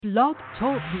Blog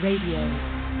Talk Radio.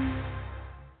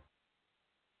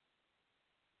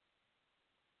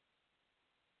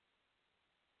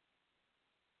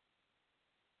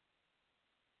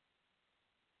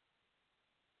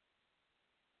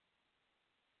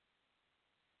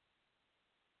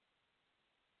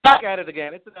 Back at it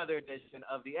again. It's another edition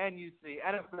of the NUC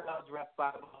NFL Draft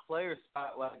Bible Player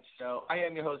Spotlight Show. I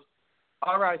am your host,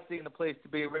 RIC, and the place to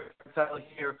be, RIck Serritella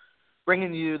here,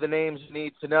 bringing you the names you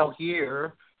need to know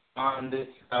here on this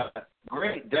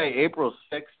great day, April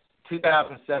 6th,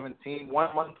 2017.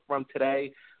 1 month from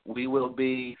today, we will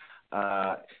be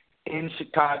in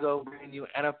Chicago bringing you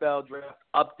NFL Draft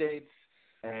updates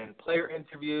and player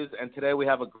interviews. And today we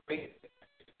have a great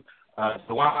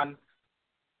Juwan,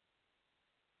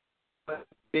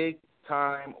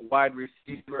 big-time wide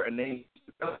receiver, a name you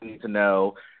really need to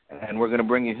know, and we're going to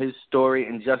bring you his story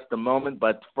in just a moment.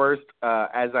 But first,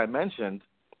 as I mentioned,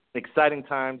 exciting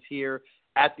times here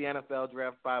at the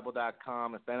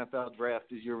NFLDraftBible.com. If NFL Draft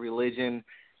is your religion,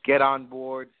 get on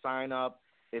board, sign up.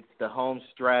 It's the home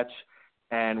stretch.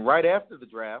 And right after the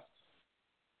draft,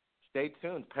 stay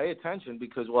tuned, pay attention,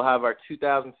 because we'll have our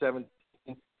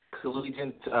 2017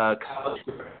 Collegiate College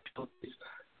Gridiron Showcase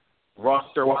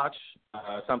roster watch,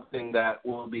 something that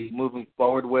we'll be moving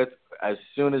forward with as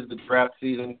soon as the draft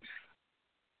season.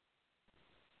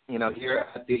 Here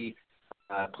at the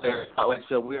Player Spotlight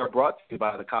Show, we are brought to you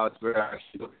by the College Gridiron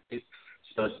Showcase.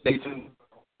 So stay tuned.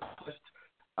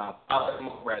 Follow them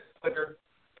over at Twitter,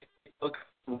 Facebook.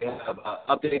 We have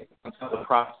updates on some of the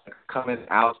prospects coming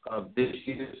out of this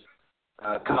year's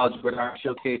College Gridiron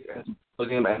Showcase and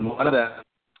Symposium, and one of them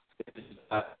is,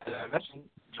 as I mentioned,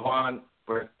 Juwan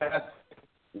Brescacin,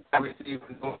 wide receiver.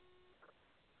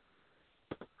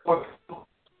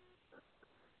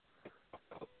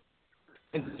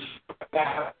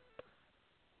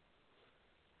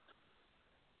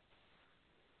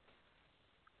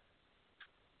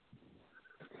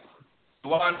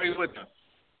 Juwan, are you with us?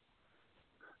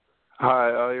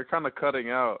 Hi, you're kind of cutting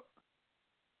out.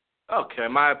 Okay,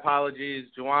 my apologies,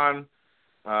 Juwan.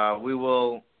 We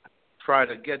will try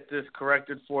to get this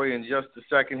corrected for you in just a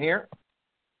second here.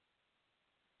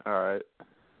 All right.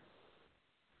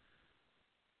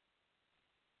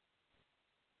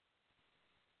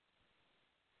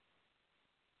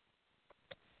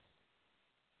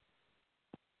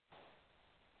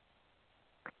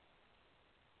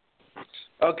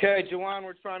 Okay, Juwan,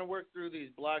 we're trying to work through these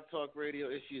Blog Talk Radio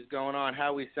issues going on.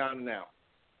 How are we sounding now?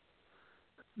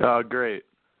 Great.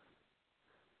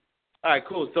 All right,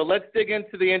 cool. So let's dig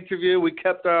into the interview. We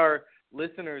kept our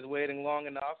listeners waiting long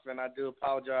enough, and I do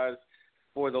apologize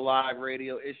for the live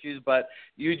radio issues, but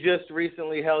you just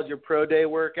recently held your pro day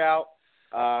workout.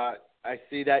 I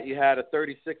see that you had a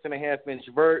 36.5-inch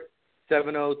vert,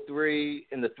 703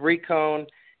 in the three-cone,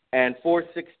 and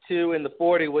 462 in the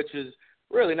 40, which is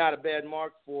really not a bad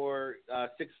mark for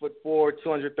 6'4",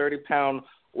 230-pound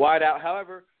wideout.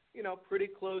 However, pretty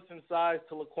close in size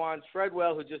to Laquan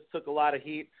Treadwell, who just took a lot of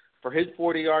heat for his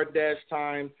 40-yard dash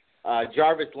time.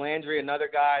 Jarvis Landry, another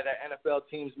guy that NFL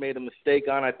teams made a mistake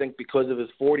on, I think because of his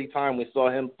 40 time. We saw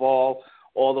him fall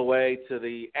all the way to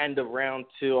the end of round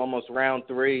 2, almost round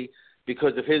 3,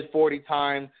 because of his 40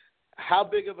 time. How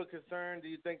big of a concern do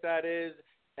you think that is,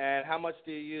 and how much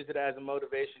do you use it as a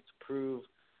motivation to prove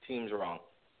teams wrong?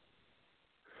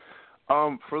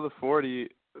 For the 40,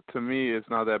 to me, it's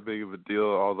not that big of a deal,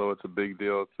 although it's a big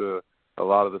deal to a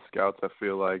lot of the scouts, I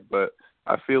feel like. But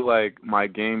I feel like my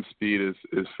game speed is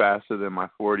faster than my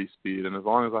 40 speed, and as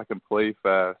long as I can play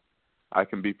fast, I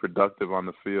can be productive on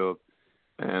the field.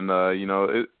 And I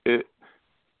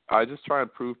just try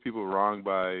and prove people wrong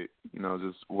by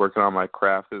just working on my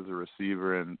craft as a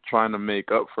receiver and trying to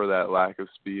make up for that lack of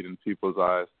speed in people's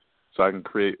eyes, so I can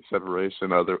create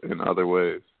separation in other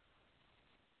ways.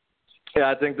 Yeah,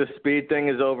 I think the speed thing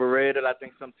is overrated. I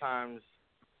think sometimes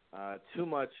too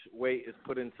much weight is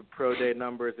put into pro day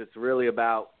numbers. It's really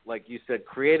about, like you said,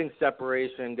 creating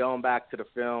separation, going back to the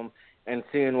film and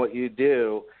seeing what you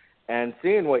do. And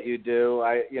seeing what you do,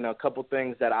 a couple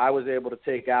things that I was able to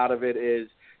take out of it is,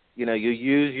 you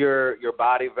use your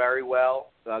body very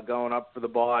well going up for the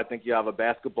ball. I think you have a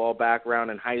basketball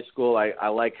background in high school. I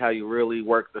like how you really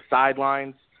work the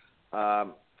sidelines.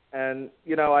 And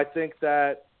I think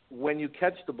that when you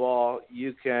catch the ball,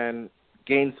 you can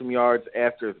gain some yards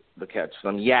after the catch,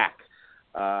 some yak.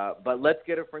 But let's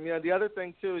get it from you. The other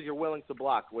thing, too, is you're willing to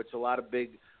block, which a lot of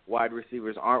big wide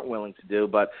receivers aren't willing to do.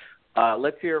 But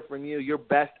let's hear from you, your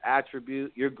best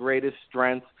attribute, your greatest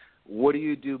strength. What do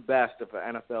you do best if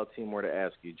an NFL team were to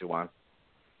ask you, Juwan?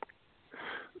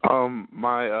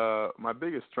 My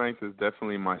biggest strength is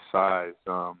definitely my size.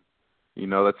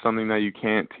 that's something that you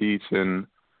can't teach. And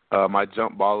my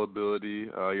jump ball ability,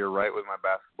 you're right with my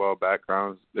basketball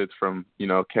background. It's from,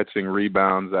 catching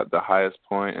rebounds at the highest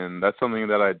point, and that's something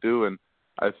that I do. And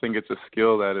I think it's a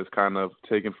skill that is kind of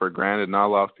taken for granted. Not a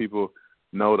lot of people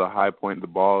know to high point the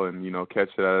ball and, catch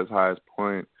it at its highest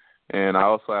point. And I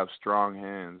also have strong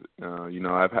hands.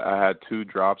 I had 2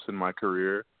 drops in my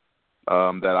career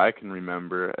that I can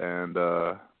remember. And,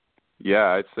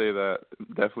 I'd say that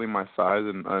definitely my size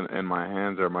and my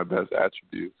hands are my best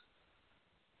attributes.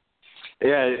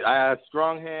 Yeah, I have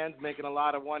strong hands, making a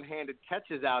lot of one-handed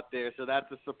catches out there, so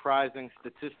that's a surprising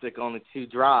statistic, only 2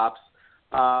 drops.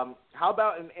 How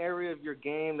about an area of your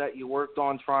game that you worked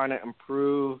on trying to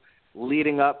improve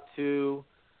leading up to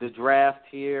the draft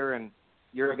here? And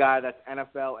you're a guy that's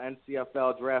NFL and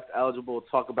CFL draft eligible. We'll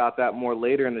talk about that more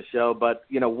later in the show. But,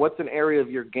 what's an area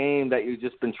of your game that you've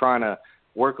just been trying to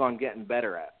work on getting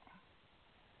better at?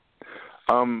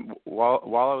 While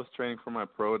I was training for my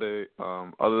pro day,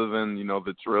 other than,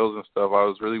 the drills and stuff, I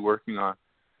was really working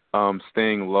on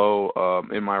staying low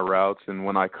in my routes and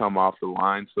when I come off the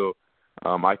line, so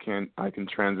I can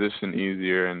transition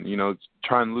easier and,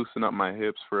 try and loosen up my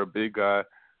hips. For a big guy,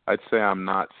 I'd say I'm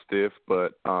not stiff,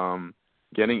 but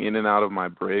getting in and out of my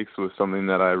breaks was something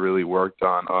that I really worked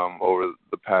on over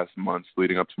the past months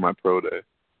leading up to my pro day.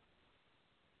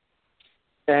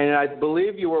 And I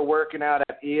believe you were working out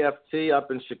at EFT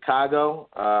up in Chicago.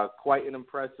 Quite an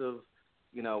impressive,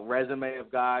 resume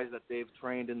of guys that they've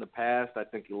trained in the past. I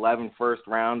think 11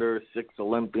 first-rounders, 6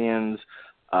 Olympians,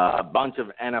 a bunch of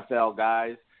NFL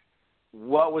guys.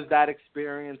 What was that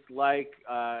experience like,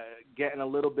 getting a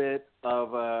little bit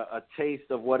of a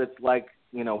taste of what it's like,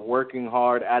 working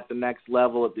hard at the next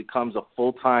level? It becomes a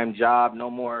full-time job, no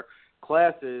more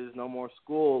classes, no more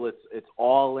school. It's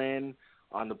all in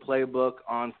on the playbook,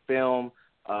 on film.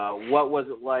 What was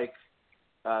it like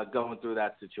going through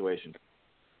that situation?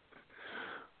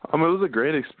 It was a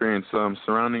great experience,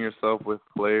 surrounding yourself with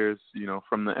players,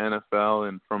 from the NFL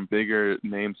and from bigger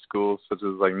name schools such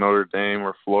as like Notre Dame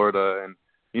or Florida, and,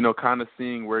 kind of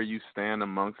seeing where you stand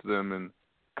amongst them and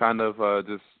kind of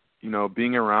just,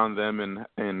 being around them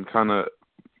and kind of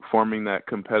forming that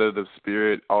competitive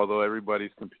spirit. Although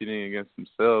everybody's competing against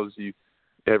themselves,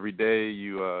 every day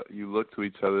you look to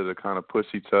each other to kind of push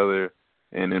each other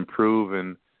and improve.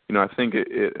 And I think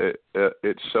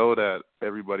it showed at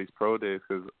everybody's pro days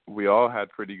because we all had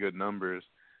pretty good numbers.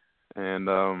 And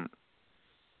it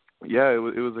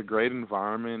was a great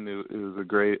environment. It was a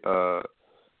great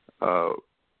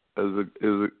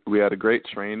we had a great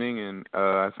training, and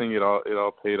I think it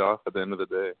all paid off at the end of the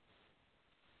day.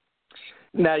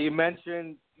 Now, you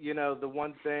mentioned, the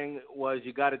one thing was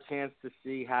you got a chance to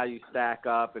see how you stack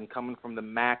up, and coming from the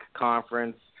MAC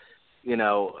conference,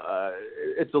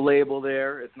 it's a label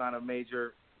there. It's not a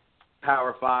major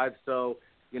Power 5. So,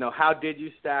 how did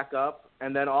you stack up?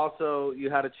 And then also you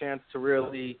had a chance to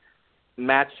really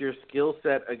match your skill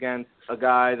set against a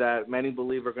guy that many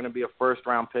believe are going to be a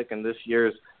first-round pick in this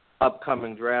year's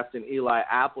upcoming draft. In Eli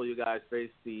Apple, you guys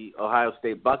faced the Ohio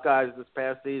State Buckeyes this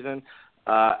past season.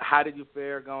 How did you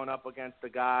fare going up against a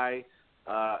guy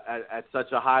at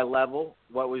such a high level?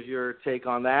 What was your take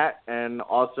on that? And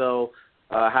also,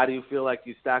 how do you feel like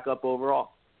you stack up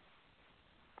overall?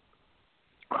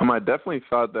 I definitely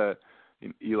thought that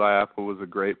Eli Apple was a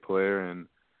great player, and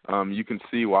you can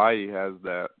see why he has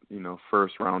that,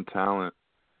 first-round talent.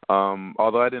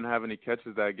 Although I didn't have any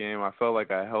catches that game, I felt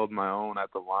like I held my own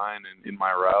at the line and in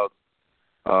my routes.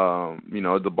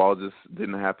 The ball just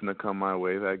didn't happen to come my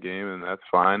way that game, and that's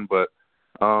fine. But,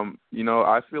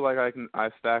 I feel like I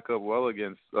stack up well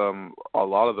against a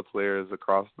lot of the players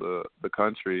across the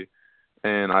country,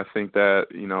 and I think that,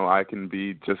 I can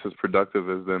be just as productive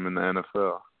as them in the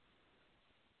NFL.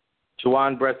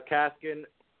 Juwan Brescacin,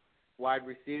 wide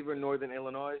receiver, Northern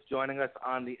Illinois, joining us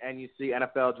on the NUC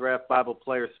NFL Draft Bible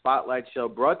Player Spotlight Show,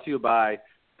 brought to you by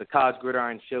the College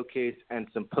Gridiron Showcase and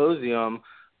Symposium.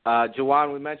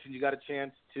 Juwan, we mentioned you got a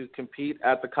chance to compete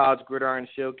at the College Gridiron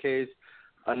Showcase.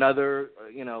 Another,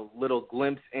 little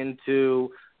glimpse into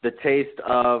the taste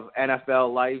of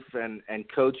NFL life and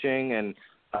coaching. And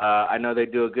I know they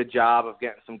do a good job of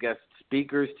getting some guest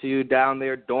speakers to you down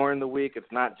there during the week.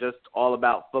 It's not just all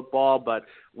about football, but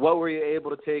what were you able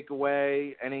to take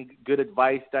away? Any good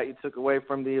advice that you took away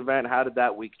from the event? How did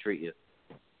that week treat you?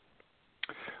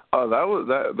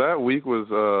 That week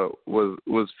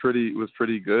was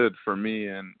pretty good for me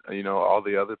and all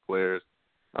the other players.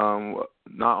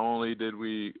 Not only did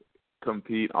we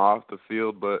compete off the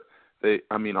field,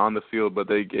 on the field, but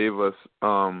they gave us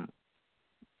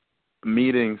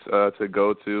meetings to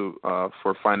go to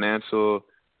for financial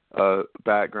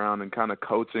background and kind of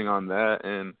coaching on that.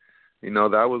 And,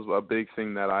 that was a big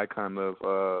thing that I kind of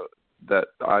that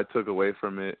I took away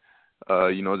from it.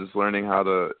 Just learning how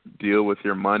to deal with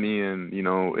your money and,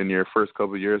 in your first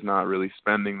couple of years not really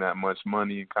spending that much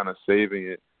money and kind of saving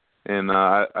it. And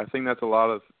I think that's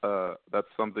that's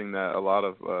something that a lot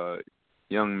of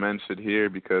young men should hear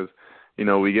because,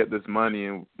 we get this money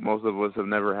and most of us have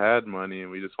never had money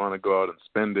and we just want to go out and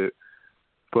spend it.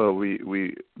 But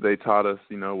they taught us,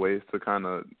 ways to kind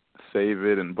of save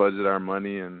it and budget our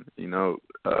money and,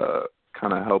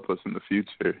 kind of help us in the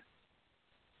future.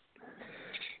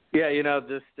 Yeah,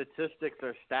 the statistics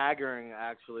are staggering,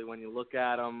 actually, when you look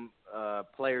at them.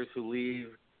 Players who leave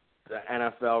the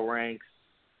NFL ranks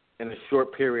in a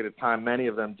short period of time, many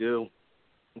of them do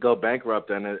go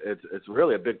bankrupt, and it's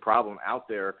really a big problem out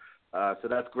there. So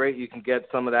that's great. You can get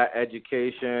some of that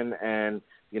education, and,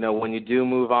 when you do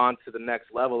move on to the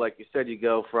next level, like you said, you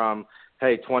go from,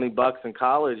 hey, $20 in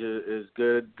college is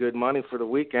good money for the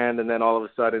weekend, and then all of a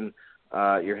sudden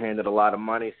you're handed a lot of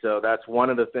money. So that's one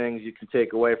of the things you can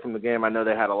take away from the game. I know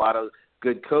they had a lot of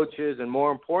good coaches, and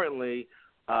more importantly,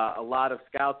 a lot of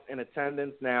scouts in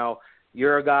attendance. Now,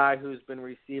 you're a guy who's been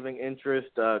receiving interest,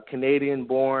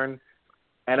 Canadian-born,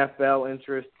 NFL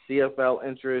interest, CFL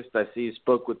interest. I see you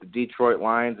spoke with the Detroit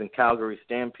Lions and Calgary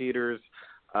Stampeders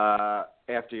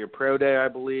after your pro day, I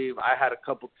believe. I had a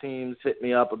couple teams hit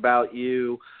me up about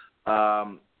you.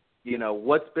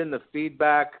 What's been the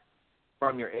feedback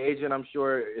from your agent? I'm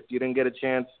sure if you didn't get a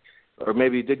chance, or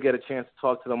maybe you did get a chance to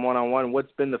talk to them one-on-one,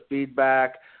 what's been the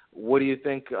feedback? What do you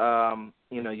think,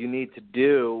 you need to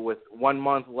do with 1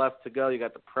 month left to go? You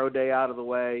got the pro day out of the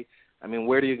way. I mean,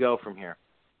 where do you go from here?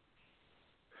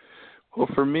 Well,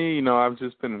 for me, I've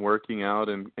just been working out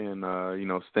and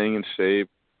staying in shape,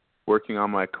 working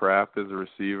on my craft as a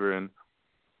receiver, and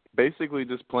basically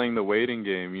just playing the waiting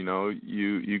game.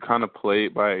 You kind of play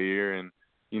it by ear and,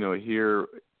 hear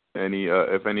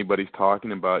if anybody's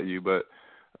talking about you. But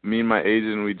me and my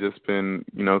agent, we just been,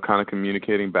 kind of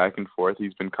communicating back and forth.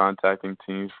 He's been contacting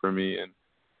teams for me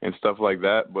and stuff like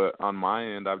that. But on my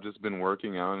end, I've just been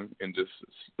working out and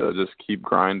just keep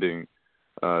grinding.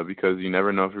 Because you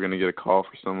never know if you're going to get a call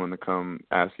for someone to come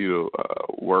ask you to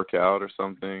work out or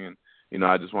something. And,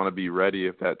 I just want to be ready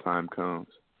if that time comes.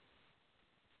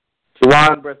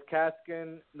 Juwan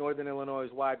Brescacin, Northern Illinois'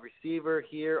 wide receiver,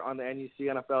 here on the NUC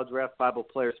NFL Draft Bible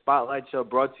Player Spotlight Show,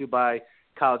 brought to you by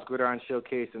College Gridiron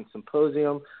Showcase and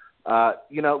Symposium.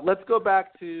 Let's go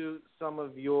back to some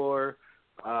of your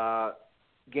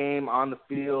game on the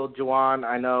field, Juwan.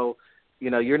 I know,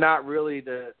 you're not really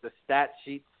the stat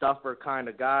sheet stuffer kind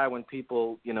of guy. When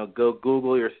people, go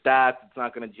Google your stats, it's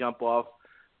not going to jump off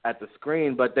at the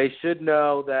screen. But they should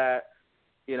know that,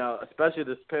 especially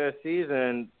this past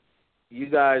season, you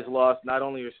guys lost not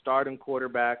only your starting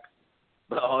quarterback,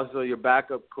 but also your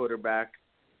backup quarterback.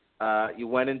 You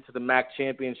went into the MAC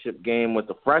championship game with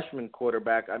the freshman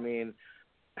quarterback. I mean,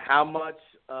 how much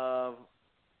of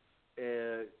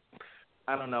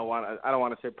I don't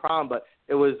want to say problem, but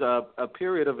it was a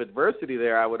period of adversity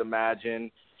there, I would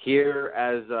imagine, here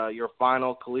as your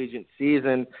final collegiate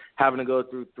season, having to go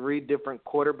through 3 different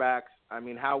quarterbacks. I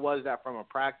mean, how was that from a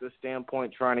practice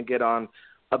standpoint, trying to get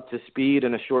up to speed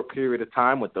in a short period of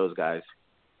time with those guys?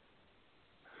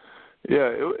 Yeah,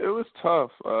 it was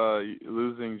tough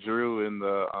losing Drew in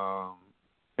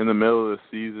the middle of the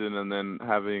season, and then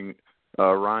having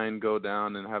Ryan go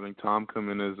down and having Tom come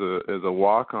in as a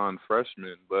walk-on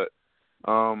freshman. But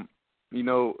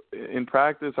in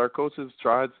practice, our coaches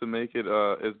tried to make it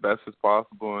as best as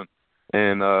possible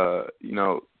and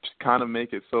kind of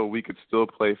make it so we could still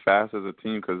play fast as a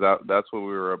team, because that's what we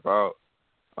were about.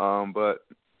 But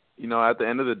at the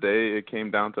end of the day, it came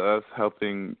down to us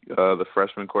helping the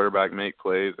freshman quarterback make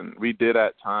plays, and we did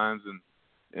at times.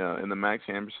 And in the MAC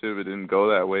championship, it didn't go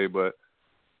that way, but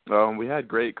we had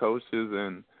great coaches,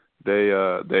 and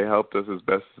they helped us as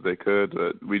best as they could.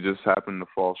 But we just happened to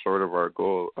fall short of our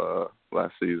goal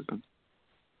last season.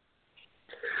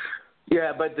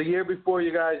 Yeah, but the year before,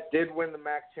 you guys did win the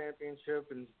MAC championship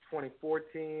in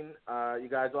 2014. You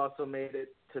guys also made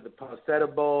it to the Posetta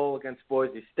Bowl against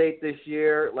Boise State this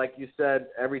year. Like you said,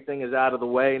 everything is out of the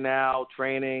way now,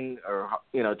 training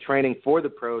for the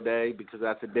pro day, because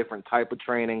that's a different type of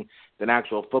training than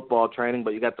actual football training.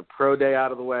 But you got the pro day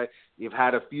out of the way. You've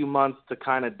had a few months to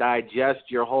kind of digest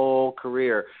your whole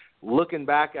career. Looking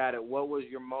back at it, what was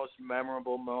your most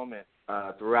memorable moment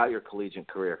throughout your collegiate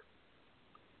career?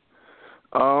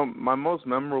 My most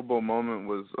memorable moment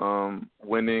was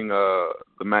winning the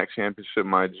MAC championship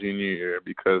my junior year,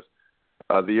 because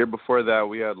the year before that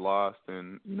we had lost,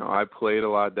 and I played a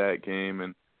lot that game,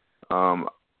 and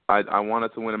I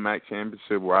wanted to win a MAC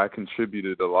championship where I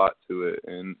contributed a lot to it,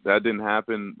 and that didn't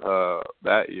happen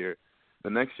that year. The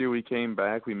next year we came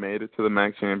back, we made it to the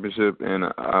MAC championship, and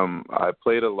I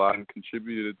played a lot and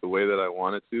contributed the way that I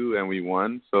wanted to, and we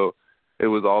won. So it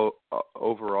was all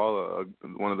overall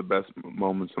one of the best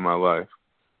moments of my life.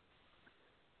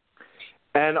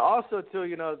 And also,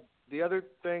 too, the other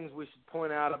things we should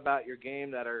point out about your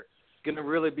game that are going to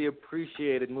really be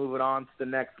appreciated moving on to the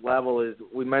next level is,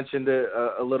 we mentioned it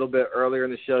a little bit earlier in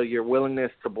the show, your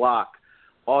willingness to block.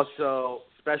 Also,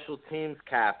 special teams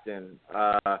captain,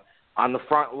 on the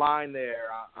front line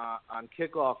there, on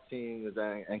kickoff teams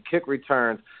and kick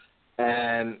returns.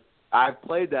 And I've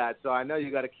played that, so I know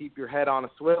you got to keep your head on a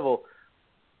swivel.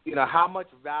 How much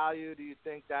value do you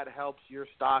think that helps your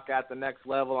stock at the next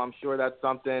level? I'm sure that's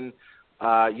something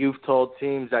you've told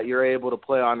teams that you're able to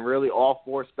play on really all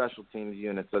 4 special teams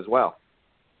units as well.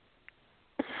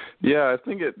 Yeah, I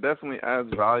think it definitely adds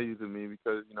value to me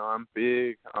because, I'm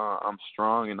big, I'm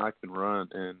strong, and I can run.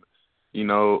 And,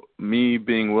 me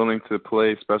being willing to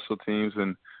play special teams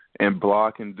and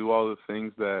block and do all the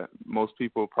things that most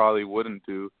people probably wouldn't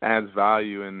do adds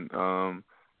value. And,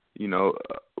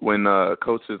 when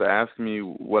coaches ask me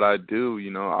what I do,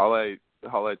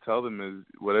 all I tell them is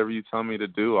whatever you tell me to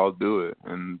do, I'll do it.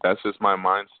 And that's just my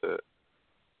mindset.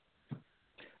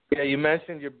 Yeah, you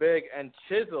mentioned you're big and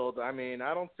chiseled. I mean,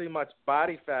 I don't see much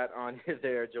body fat on you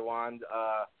there, Juwan,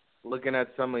 looking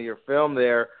at some of your film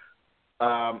there.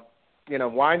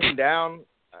 Winding down,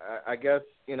 I guess,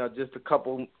 just a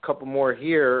couple more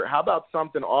here. How about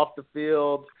something off the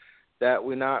field that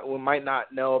we might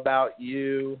not know about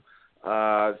you,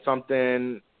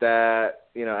 something that,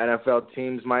 NFL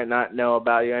teams might not know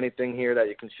about you, anything here that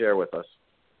you can share with us?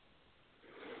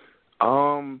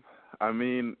 I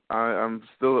mean, I'm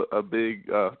still a big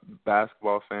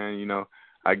basketball fan.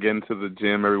 I get into the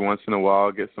gym every once in a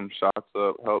while, get some shots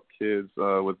up, help kids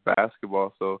with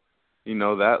basketball. So,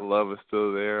 that love is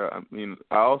still there. I mean,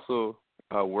 I also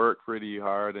work pretty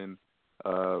hard and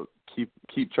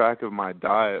keep track of my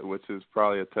diet, which is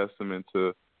probably a testament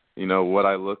to, what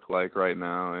I look like right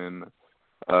now. And,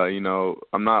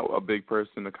 I'm not a big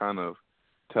person to kind of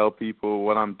tell people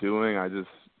what I'm doing. I just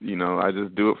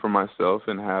do it for myself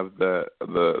and have the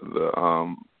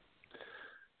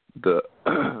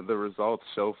results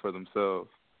show for themselves.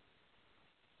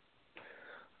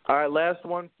 All right, last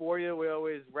one for you. We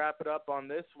always wrap it up on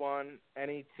this one.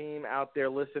 Any team out there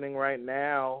listening right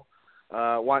now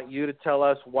want you to tell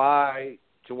us why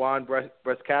Juwan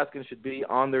Brescacin should be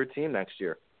on their team next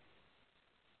year.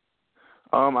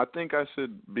 I think I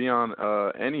should be on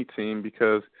any team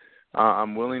because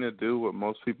I'm willing to do what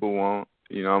most people won't.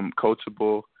 I'm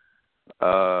coachable.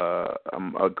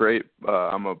 I'm a great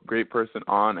person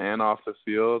on and off the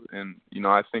field, and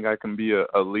I think I can be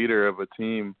a leader of a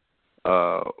team.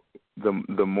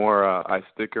 The more I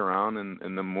stick around,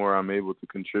 and the more I'm able to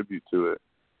contribute to it.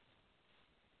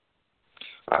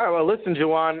 All right. Well, listen,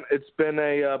 Juwan, it's been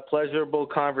a pleasurable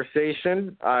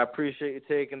conversation. I appreciate you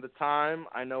taking the time.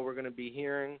 I know we're going to be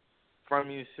hearing from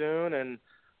you soon, and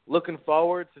looking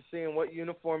forward to seeing what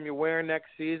uniform you're wearing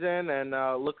next season, and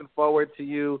looking forward to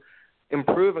you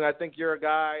improving. I think you're a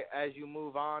guy, as you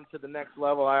move on to the next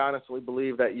level, I honestly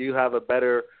believe that you have a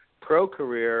better pro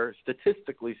career,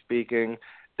 statistically speaking,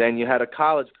 than you had a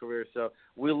college career. So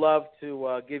we love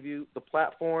to give you the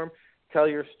platform, tell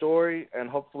your story, and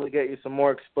hopefully get you some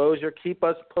more exposure. Keep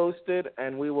us posted,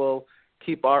 and we will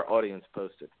keep our audience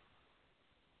posted.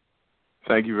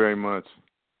 Thank you very much.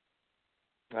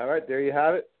 All right, there you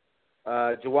have it.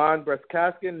 Juwan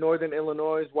Brescacin, Northern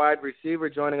Illinois wide receiver,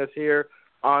 joining us here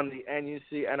on the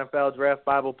NUC NFL Draft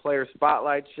Bible Player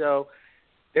Spotlight Show.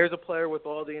 There's a player with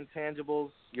all the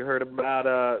intangibles. You heard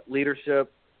about leadership,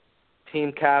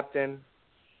 team captain,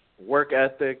 work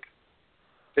ethic,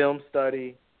 film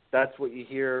study. That's what you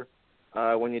hear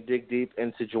when you dig deep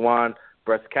into Juwan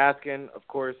Brescacin. Of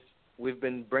course, we've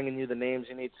been bringing you the names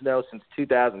you need to know since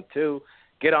 2002.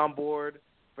 Get on board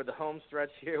for the home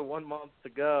stretch here, 1 month to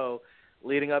go,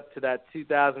 leading up to that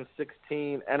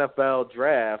 2016 NFL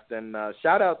Draft. And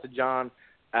shout out to John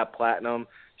at Platinum.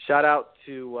 Shout out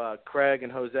to Craig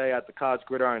and Jose at the College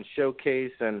Gridiron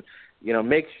Showcase. And,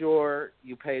 make sure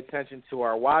you pay attention to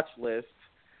our watch list,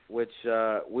 which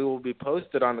we will be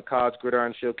posted on the College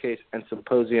Gridiron Showcase and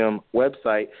Symposium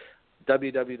website,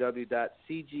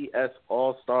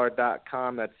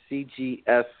 www.cgsallstar.com. That's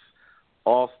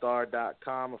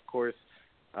cgsallstar.com. Of course,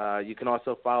 you can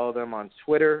also follow them on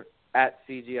Twitter at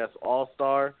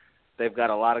cgsallstar. They've got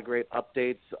a lot of great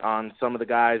updates on some of the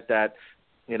guys that,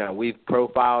 we've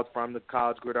profiled from the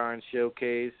College Gridiron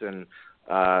Showcase, and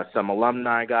some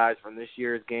alumni guys from this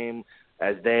year's game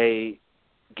as they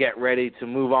get ready to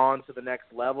move on to the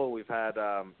next level. We've had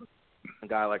a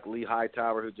guy like Lee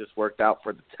Hightower, who just worked out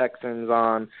for the Texans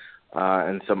on,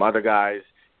 and some other guys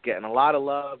getting a lot of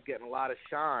love, getting a lot of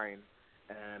shine.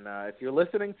 And if you're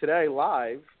listening today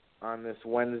live on this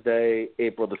Wednesday,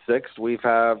 April the 6th, we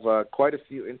have quite a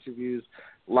few interviews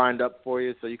lined up for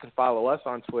you. So you can follow us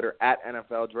on Twitter at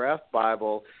NFL Draft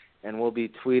Bible, and we'll be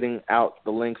tweeting out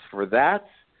the links for that.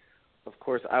 Of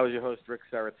course, I was your host, RIck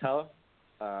Serritella.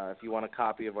 If you want a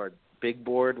copy of our big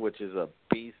board, which is a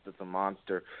beast, it's a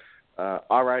monster,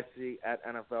 RIC at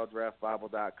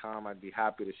NFLDraftBible.com. I'd be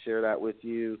happy to share that with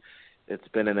you. It's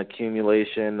been an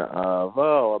accumulation of,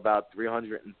 about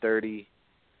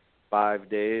 335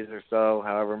 days or so,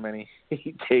 however many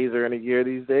days are in a year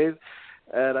these days.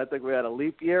 And I think we had a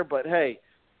leap year. But, hey,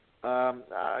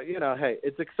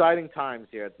 it's exciting times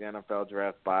here at the NFL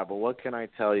Draft Bible. What can I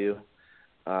tell you?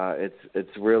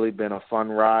 It's really been a fun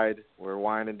ride. We're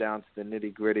winding down to the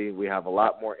nitty-gritty. We have a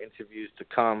lot more interviews to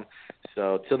come.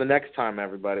 So till the next time,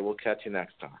 everybody, we'll catch you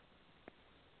next time.